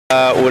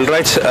We'll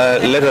write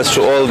letters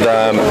to all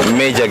the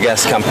major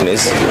gas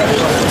companies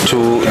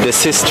to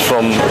desist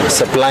from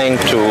supplying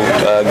to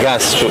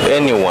gas to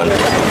anyone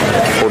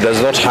who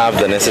does not have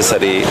the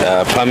necessary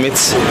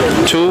permits.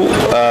 To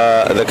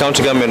the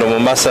county government of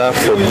Mombasa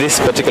for this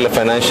particular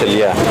financial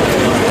year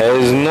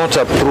has not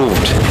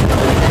approved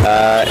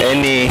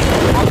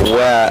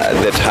anywhere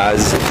that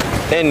has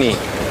any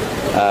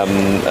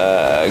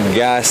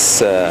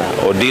gas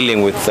or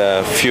dealing with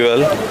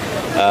fuel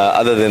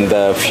other than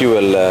the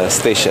fuel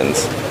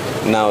stations.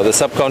 Now the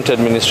sub-county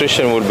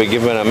administration will be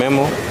given a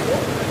memo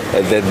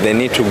that they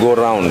need to go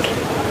around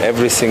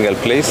every single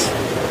place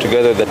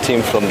together with the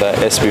team from the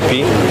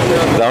SPP.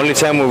 The only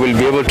time we will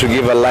be able to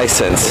give a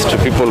license to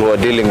people who are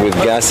dealing with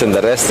gas and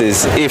the rest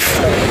is if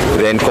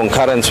they're in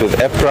concurrence with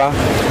EPRA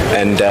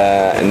and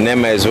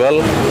NEMA as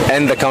well,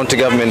 and the county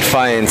government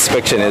fire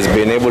inspection has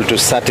been able to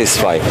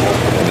satisfy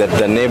that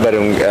the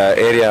neighboring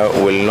area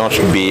will not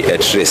be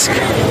at risk.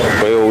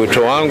 Kwa hiyo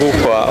wito wangu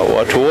kwa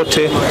watu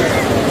wote,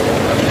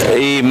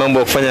 hii mambo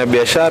ya kufanya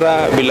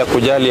biashara bila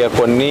kujali ya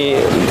kwa nini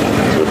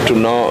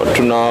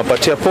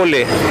tunawapatia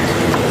pole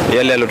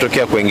yale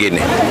yalotokea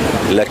kwingine,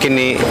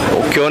 lakini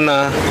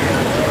ukiona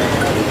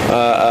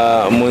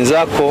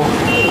mwenzako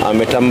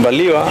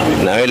ametambaliwa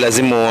na wewe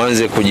lazima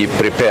uanze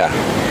kujiprepare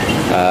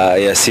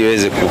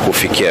yasiweze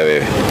kukufikia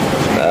wewe.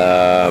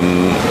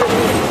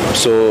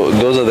 So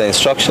those are the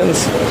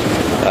instructions.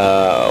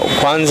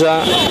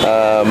 Kwanza,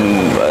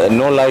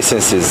 no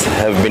licenses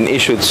have been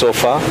issued so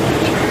far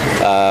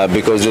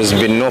because there's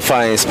been no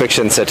fire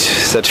inspection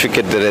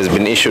certificate that has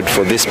been issued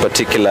for this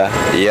particular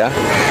year.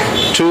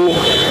 Two,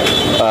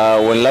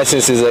 when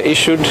licenses are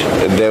issued,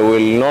 there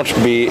will not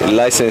be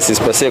licenses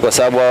per se kwa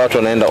sababu watu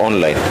wanaenda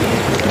online.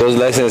 Those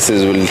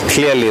licenses will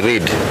clearly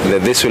read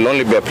that this will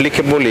only be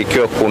applicable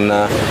ikiwa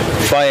kuna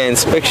fire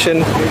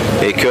inspection,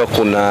 ikiwa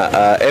kuna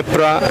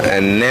EPRA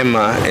and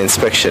NEMA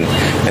inspection.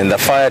 And the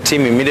fire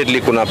team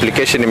immediately kuna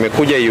application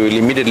imekuja, you will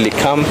immediately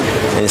come,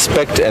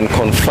 inspect and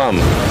confirm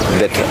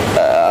that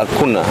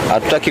hakuna.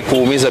 Hatutaki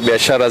kuumiza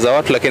biashara za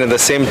watu, lakini at the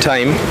same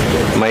time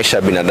maisha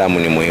ya binadamu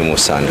ni muhimu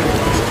sana.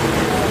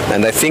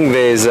 And I think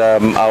there is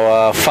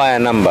our fire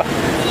number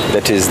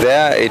that is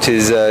there. It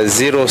is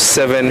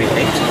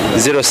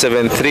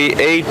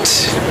 0738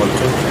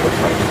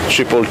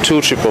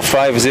 222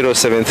 555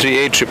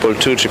 0738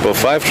 222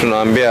 555.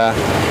 Tunaambia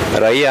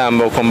raia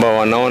ambao kwamba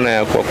wanaona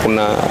ya kwa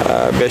kuna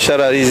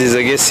biashara hizi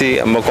za gesi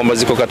ambao kwamba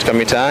ziko katika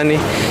mitaani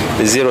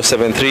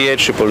 0738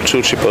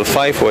 222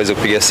 555 waweze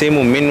kupiga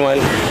simu.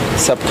 Meanwhile,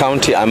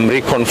 sub-county, I'm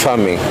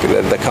reconfirming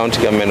that the county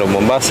government of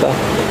Mombasa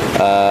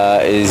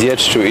is yet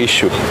to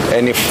issue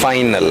any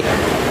final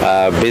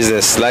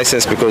business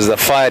license because the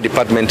fire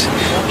department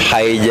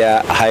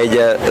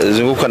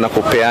haijazunguka na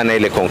kupeana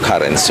ile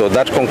concurrence. So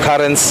that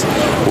concurrence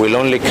will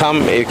only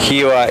come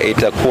ikiwa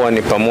itakuwa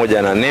ni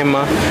pamoja na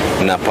NEMA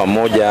na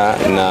pamoja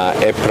na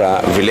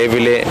EPRA vile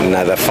vile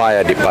na the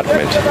fire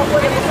department.